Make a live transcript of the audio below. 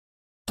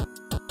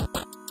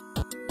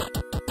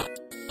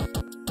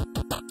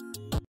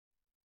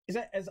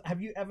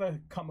have you ever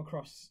come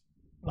across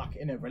like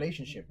in a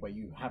relationship where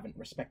you haven't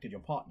respected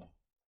your partner?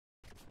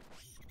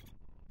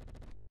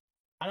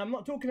 And I'm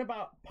not talking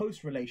about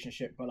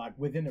post-relationship, but like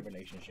within a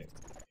relationship.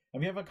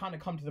 Have you ever kind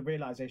of come to the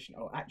realization,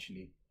 oh,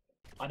 actually,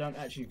 I don't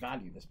actually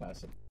value this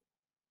person?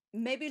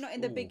 Maybe not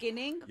in the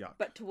beginning, yuck.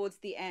 but towards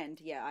the end,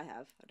 yeah, I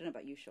have. I don't know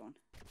about you, Sean.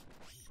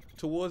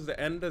 Towards the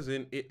end, as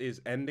in it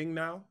is ending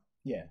now?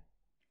 Yeah.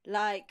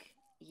 Like,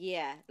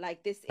 yeah,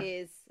 like this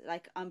is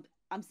like I'm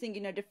seeing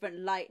in a different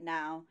light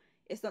now.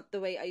 It's not the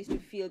way I used to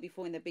feel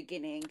before in the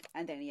beginning,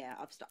 and then yeah,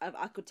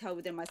 I could tell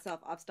within myself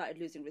I've started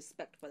losing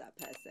respect for that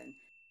person.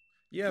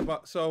 Yeah,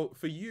 but so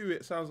for you,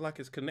 it sounds like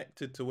it's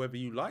connected to whether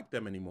you like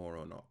them anymore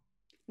or not.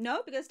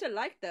 No, because I still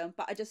like them,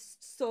 but I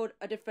just saw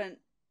a different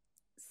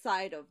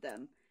side of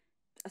them,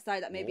 a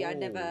side that maybe I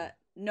never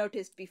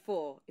noticed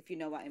before, if you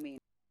know what I mean.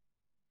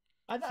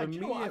 For me,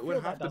 it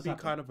would have to be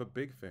kind of a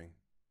big thing.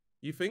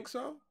 You think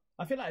so?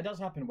 I feel like it does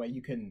happen where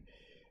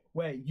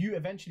you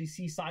eventually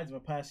see sides of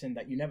a person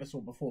that you never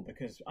saw before,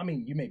 because I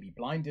mean, you may be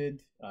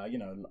blinded. You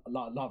know,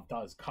 love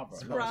does cover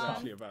a lot of I was stuff.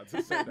 actually about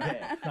to say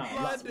that. Yeah,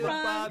 Blinded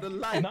by the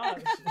light. No,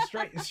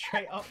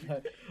 straight up.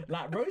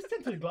 Like rose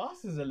tinted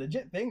glasses is a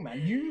legit thing,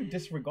 man. You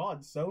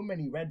disregard so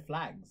many red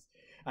flags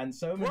and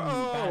so many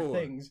bad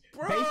things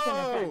based on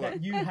the fact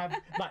that you have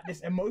like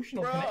this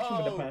emotional connection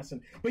with the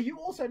person. But you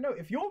also know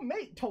if your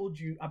mate told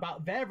you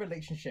about their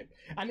relationship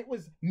and it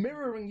was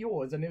mirroring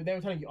yours, and they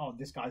were telling you, "Oh,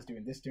 this guy's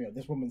doing this to me, or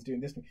this woman's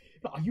doing this to me,"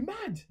 like, are you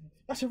mad?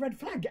 That's a red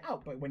flag. Get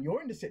out. But when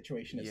you're in the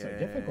situation, it's so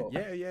difficult.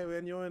 Yeah.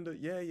 When you're in the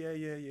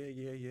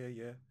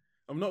yeah.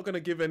 I'm not gonna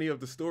give any of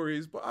the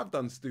stories, but I've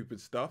done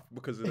stupid stuff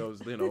because of those,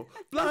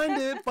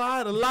 blinded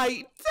by the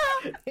light.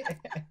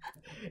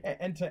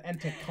 enter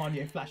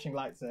Kanye flashing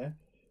lights there.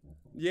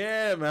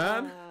 Yeah,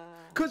 man.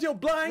 Cause you're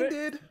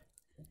blinded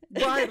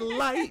by the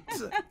light.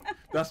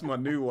 That's my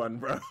new one,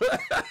 bro.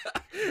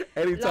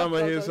 Anytime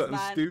I hear something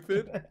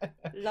stupid.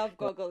 Love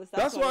goggles.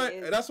 That's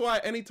why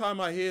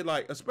anytime I hear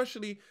like,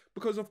 especially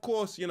because of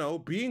course,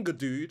 being a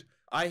dude,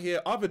 I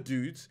hear other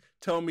dudes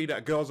tell me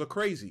that girls are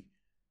crazy.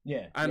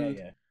 Yeah.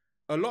 And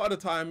a lot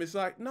of the time it's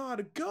like, nah,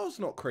 the girl's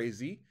not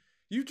crazy.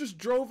 You just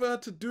drove her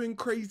to doing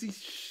crazy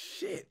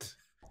shit.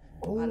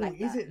 Oh, like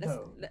is it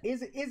though?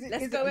 Is it?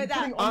 Let's go with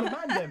that. On the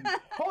mandem?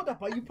 Hold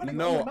up, are you putting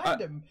it on the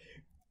mandem?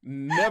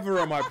 Never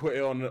am I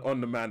putting on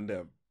the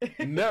mandem.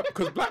 Never,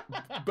 because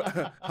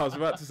I was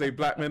about to say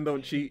black men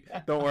don't cheat.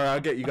 Don't worry, I'll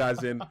get you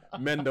guys in.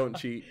 Men don't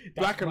cheat.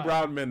 Black and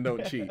brown men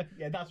don't cheat.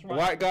 Yeah, that's right.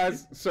 White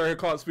guys, sorry, I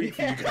can't speak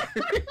for you guys.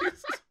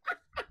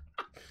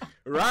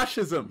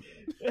 Racism.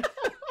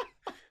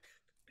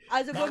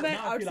 As a woman,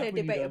 I would say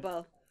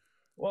debatable.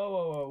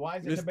 Whoa. Why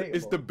is it debatable?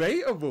 It's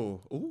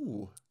debatable.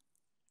 Ooh.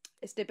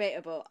 It's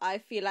debatable. I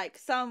feel like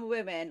some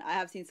women, I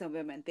have seen some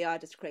women, they are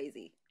just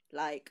crazy.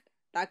 Like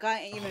that guy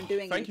ain't even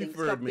doing anything. Thank you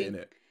for admitting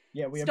it.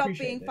 Yeah, we stop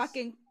appreciate being this.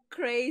 Fucking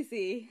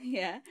crazy.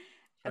 Yeah.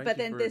 But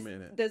then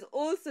there's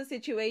also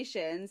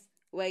situations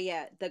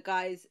where, the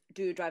guys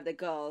do drive the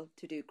girl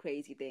to do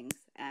crazy things.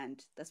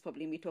 And that's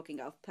probably me talking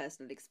out of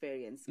personal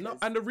experience. No,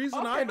 and the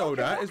reason I know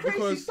that is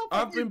because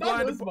I've been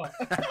blinded.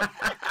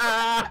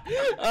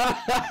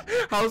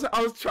 I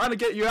was trying to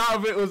get you out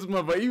of it,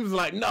 Uzma, but he was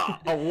like, nah,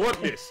 I want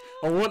this.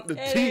 I want the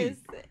tea.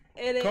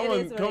 Come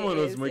on,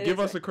 Uzma, give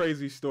us a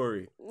crazy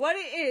story. What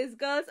it is,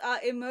 girls are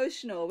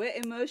emotional. We're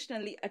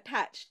emotionally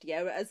attached,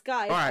 whereas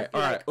guys... All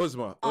right,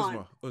 Uzma.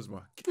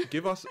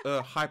 Give us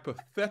a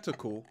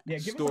hypothetical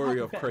story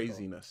of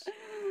craziness.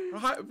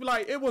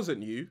 Like, it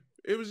wasn't you.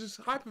 It was just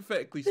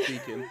hypothetically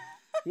speaking.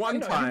 One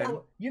time...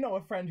 You know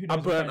a friend who I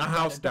burnt a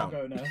house down.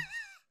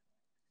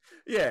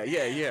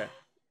 Yeah.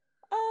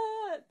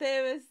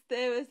 There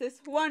was this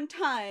one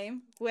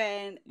time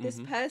when this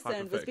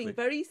person was being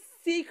very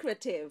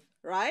secretive,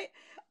 right?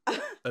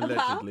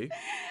 Allegedly.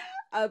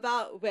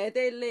 about where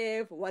they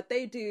live, what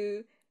they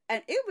do.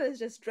 And it was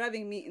just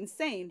driving me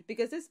insane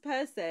because this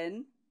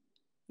person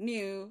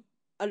knew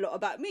a lot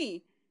about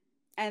me.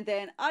 And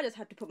then I just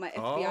had to put my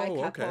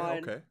FBI cap on.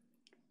 Okay.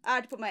 I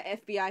had to put my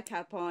FBI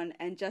cap on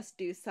and just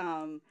do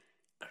some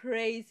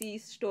crazy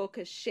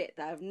stalker shit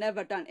that I've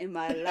never done in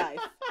my life.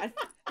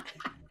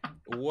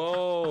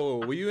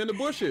 Whoa, were you in the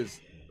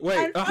bushes?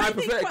 Wait,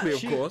 hypothetically,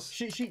 of course.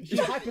 She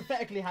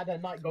hypothetically had her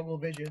night goggle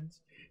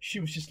visions. She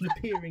was just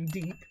peering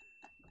deep.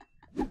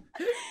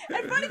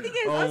 And funny thing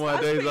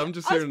is, I'm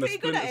just hearing the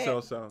Splinter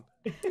Cell sound.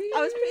 I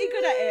was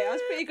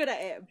pretty good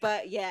at it.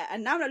 But yeah,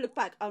 and now when I look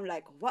back, I'm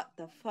like, what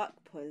the fuck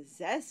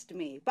possessed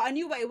me? But I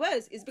knew what it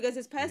was. It's because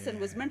this person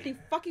was mentally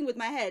fucking with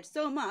my head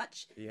so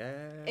much.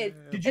 Yeah. It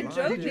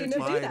drove me to do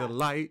that. The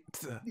light.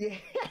 Yeah.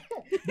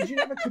 Did you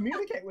ever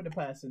communicate with the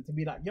person to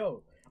be like,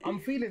 yo, I'm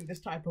feeling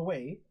this type of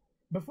way,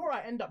 before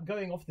I end up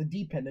going off the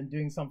deep end and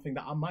doing something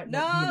that I might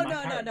not be in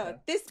my character? No.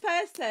 This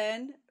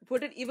person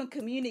wouldn't even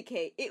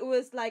communicate. It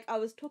was like I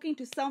was talking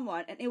to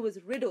someone and it was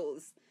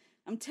riddles.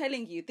 I'm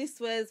telling you, this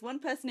was one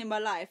person in my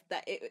life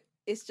that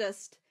it's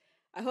just,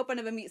 I hope I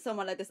never meet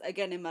someone like this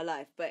again in my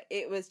life, but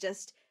it was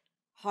just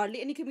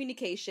hardly any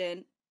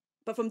communication.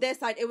 But from their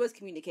side, it was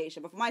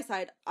communication. But from my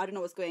side, I don't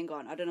know what's going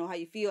on. I don't know how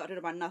you feel. I don't know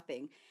about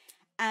nothing.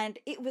 and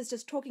it was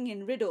just talking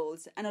in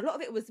riddles, and a lot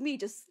of it was me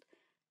just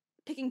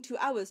taking 2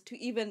 hours to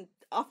even,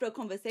 after a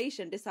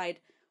conversation, decide,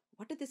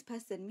 what did this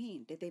person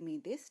mean? Did they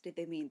mean this? Did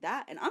they mean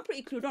that? And I'm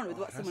pretty clued on with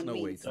what someone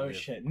means. Oh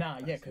shit, nah,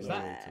 yeah, because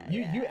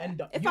you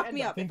end up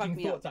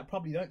thinking thoughts that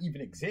probably don't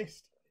even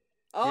exist.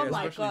 Oh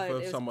my god!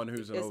 Especially for someone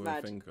who's an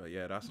overthinker,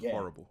 yeah, that's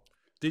horrible.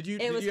 Did you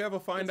ever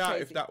find out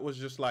if that was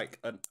just like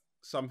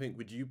something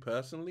with you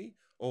personally,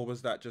 or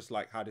was that just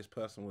like how this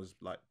person was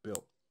like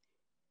built?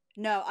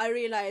 No, I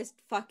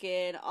realized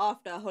fucking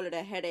after a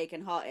holiday headache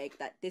and heartache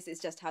that this is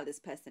just how this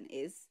person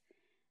is.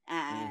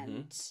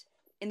 And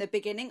in the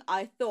beginning,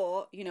 I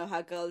thought, you know,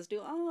 how girls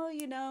do, oh,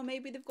 you know,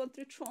 maybe they've gone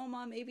through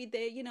trauma, maybe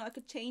they, you know, I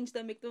could change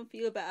them, make them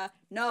feel better.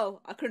 No,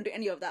 I couldn't do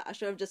any of that. I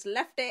should have just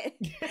left it.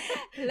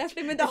 Left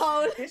him in the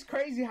hole. It's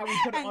crazy how we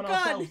put it on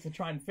ourselves to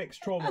try and fix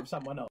trauma of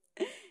someone else.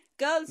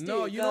 Girls do.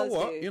 No, you know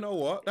what? You know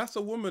what? That's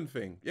a woman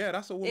thing. Yeah,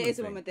 that's a woman thing. It is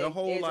a woman thing. The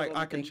whole, like,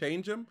 I can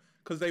change him.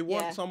 Because they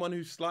want someone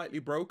who's slightly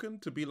broken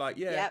to be like,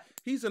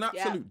 he's an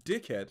absolute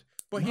dickhead,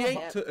 but he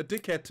ain't a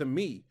dickhead to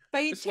me.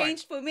 But he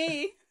changed for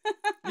me.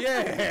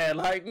 Yeah,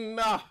 like,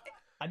 nah.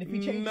 And if he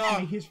changed for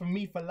me, he's for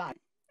me for life.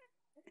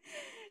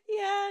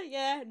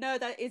 Yeah. No,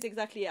 that is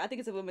exactly it. I think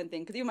it's a woman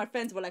thing. Because even my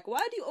friends were like,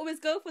 why do you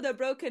always go for the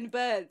broken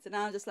birds? And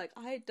I was just like,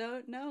 I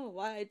don't know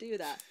why I do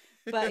that.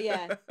 But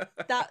yeah,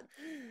 that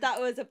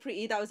was a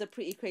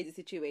pretty crazy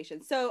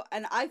situation. So,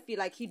 and I feel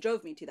like he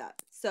drove me to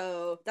that.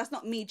 So that's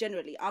not me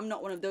generally. I'm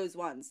not one of those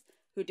ones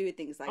who do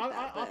things like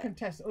that. I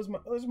contest.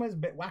 Uzma's a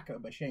bit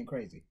wacko, but she ain't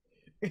crazy.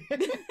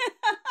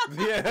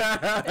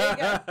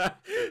 Yeah,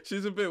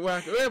 she's a bit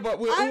wacko. Yeah, but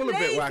we're all a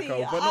bit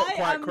wacko, but not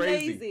quite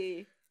crazy.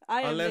 Lazy.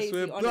 Unless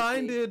we're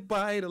blinded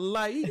by the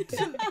light.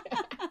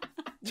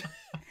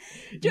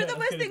 Do you know the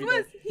worst thing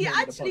was? He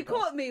actually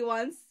caught me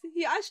once.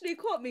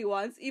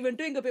 Even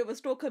doing a bit of a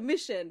stalker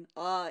mission.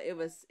 Oh, it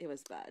was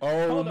bad.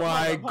 Oh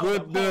my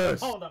goodness.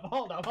 Hold up.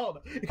 What?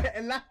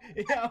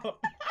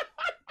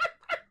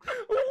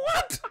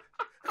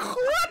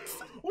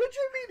 What do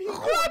you mean he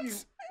caught you?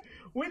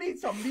 We need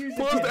some music.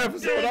 Pause the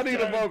episode. I need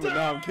a moment. No,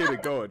 I'm kidding.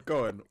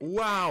 Go on.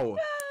 Wow.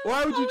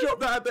 Why would you drop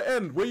that at the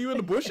end? Were you in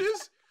the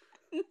bushes?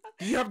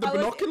 Do you have the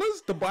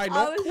binoculars? The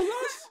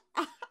binoculars?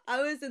 I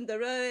was in the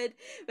road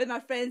with my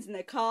friends in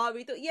the car.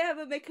 We thought,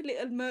 we'll make a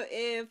little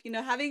motive, you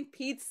know, having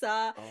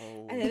pizza.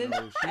 Oh, and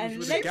no. She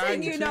was with the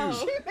gang too.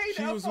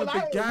 She was with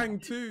the gang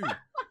too.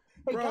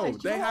 Bro,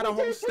 they had a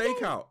whole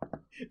stakeout.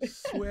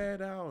 Swear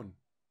down.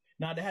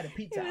 Nah, they had a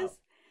pizza out.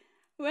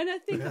 When I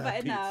think about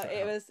it now,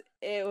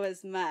 it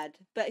was mad.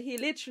 But he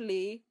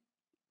literally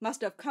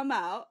must have come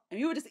out and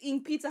we were just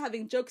eating pizza,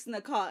 having jokes in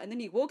the car, and then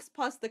he walks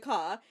past the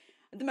car,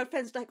 and then my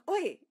friend's like,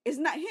 "Oi,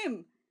 isn't that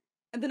him?"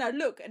 And then I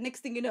look, and next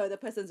thing you know, the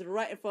person's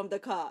right in front of the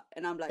car,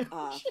 and I'm like,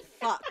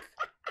 fuck.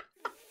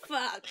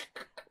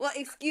 What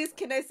excuse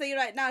can I say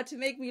right now to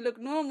make me look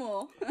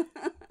normal?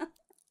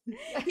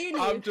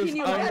 I'm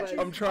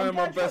trying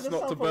my best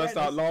not to burst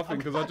out laughing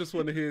because I just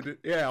want to hear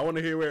I want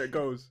to hear where it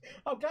goes.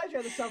 I'm glad you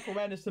had the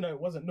self-awareness to know it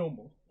wasn't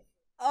normal.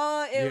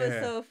 Oh, it was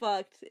so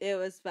fucked. It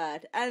was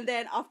bad. And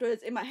then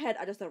afterwards, in my head,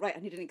 I just thought, right, I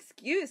need an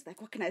excuse.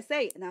 Like, what can I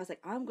say? And I was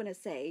like, I'm going to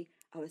say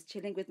I was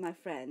chilling with my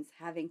friends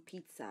having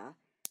pizza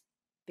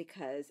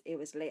because it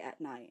was late at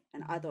night.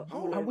 And I thought,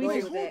 hold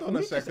on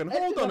a second.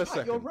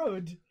 Your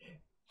road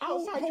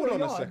outside hold your on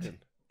yard. A second.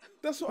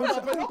 That's what I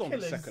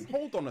said.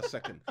 Hold on a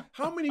second.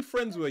 How many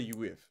friends were you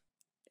with?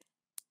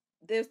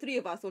 There was 3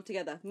 of us all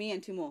together, me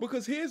and 2 more.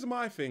 Because here's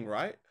my thing,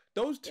 right?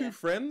 Those 2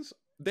 friends,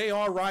 they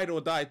are ride or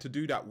die to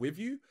do that with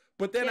you.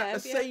 But then at the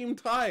same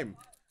time,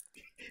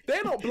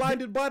 they're not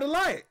blinded by the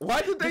light.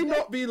 Why did they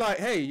not be like,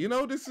 hey, you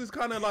know, this is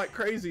kind of like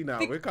crazy now.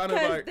 We're kind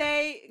of like...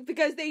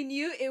 Because they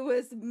knew it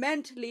was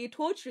mentally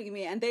torturing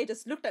me, and they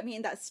just looked at me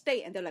in that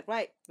state, and they're like,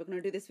 right, we're going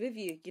to do this with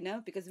you, you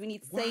know, because we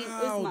need sane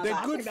Uzma.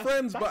 They're good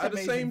friends, but at the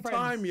same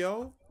time,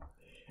 yo.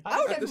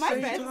 At the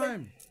same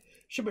time.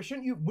 But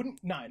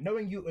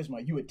knowing you,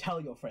 Uzma, you would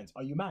tell your friends,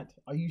 are you mad?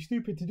 Are you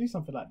stupid to do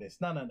something like this?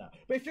 No.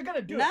 But if you're going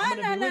to do it,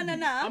 I'm going to be with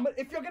you.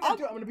 If you're going to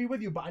do it, I'm going to be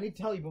with you, but I need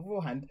to tell you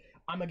beforehand,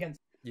 I'm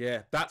against.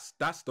 Yeah, that's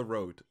the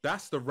road.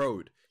 That's the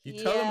road. You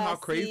tell them how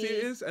crazy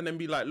it is, and then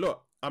be like,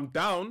 look, I'm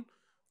down,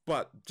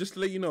 but just to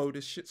let you know,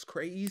 this shit's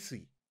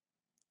crazy.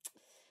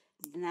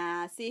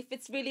 Nah, see, if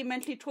it's really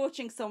mentally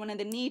torturing someone and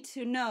they need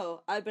to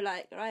know, I'd be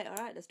like, all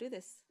right, let's do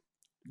this.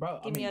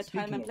 Bro, Give me a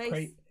time and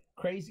place.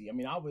 Crazy. I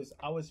mean, I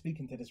was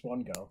speaking to this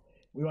one girl.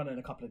 We went on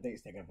a couple of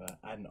dates together,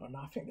 and on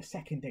I think the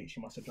second date,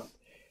 she must have dropped.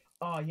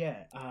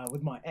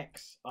 With my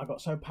ex, I got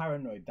so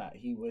paranoid that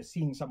he was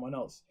seeing someone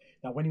else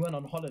that when he went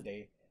on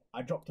holiday,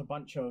 I dropped a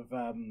bunch of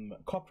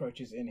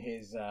cockroaches in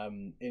his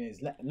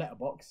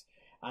letterbox,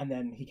 and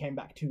then he came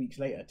back 2 weeks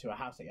later to a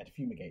house that he had to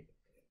fumigate.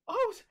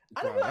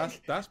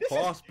 That's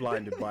past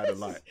blinded by the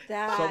light.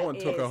 Someone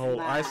took a whole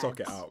eye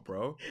socket out,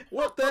 bro.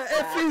 What the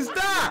F is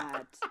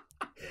that?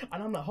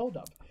 And I'm like, hold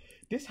up.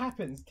 This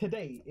happens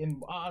today in,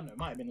 I don't know, it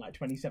might have been like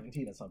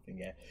 2017 or something,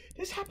 yeah.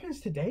 This happens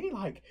today,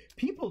 like,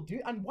 people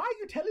do, and why are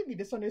you telling me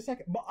this on your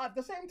second? But at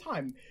the same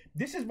time,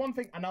 this is one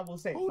thing, and I will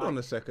say, hold on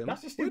a second.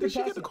 That's a stupid Where did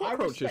she get the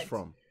cockroaches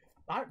from?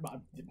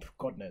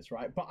 God knows,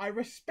 right? But I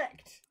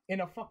respect,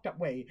 in a fucked up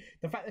way,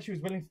 the fact that she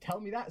was willing to tell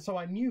me that, so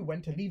I knew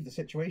when to leave the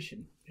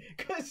situation.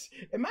 Because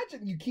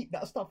imagine you keep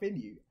that stuff in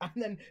you, and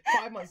then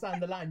 5 months down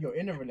the line, you're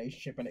in a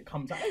relationship, and it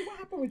comes out, hey, what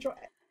happened with your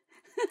ex?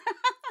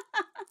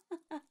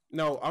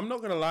 No, I'm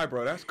not gonna lie,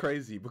 bro. That's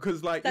crazy.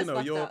 Because, like, That's you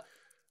know, fucked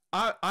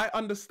up. I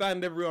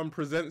understand everyone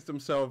presents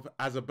themselves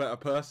as a better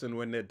person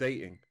when they're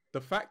dating. The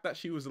fact that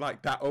she was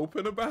like that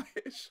open about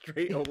it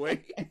straight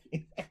away.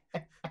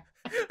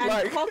 And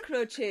like,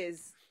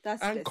 cockroaches.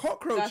 That's and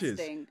cockroaches.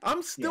 disgusting.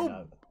 I'm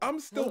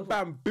still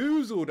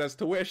bamboozled as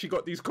to where she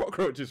got these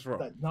cockroaches from.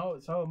 No,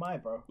 so am I,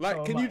 bro. Like,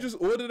 so can you just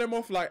order them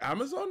off like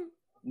Amazon?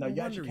 No,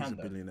 you actually can.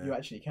 You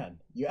actually can.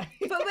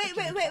 But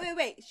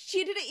wait.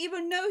 She didn't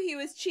even know he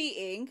was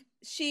cheating.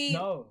 She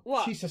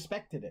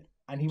suspected it,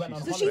 and he went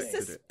on holiday. So she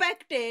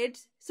suspected.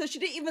 So she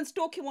didn't even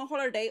stalk him on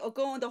holiday or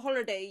go on the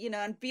holiday, you know,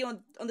 and be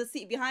on the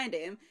seat behind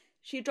him.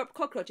 She dropped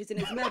cockroaches in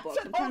his mailbox.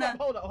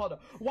 Hold on.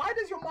 Why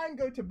does your mind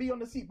go to be on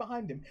the seat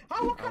behind him?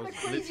 What kind of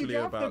crazy do you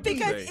have to be?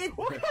 Because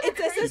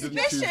it's a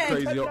suspicion.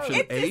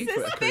 It's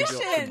a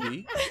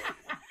suspicion.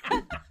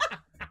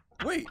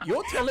 Wait,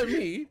 you're telling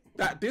me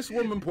that this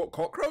woman put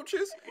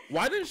cockroaches?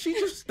 Why didn't she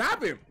just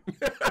stab him?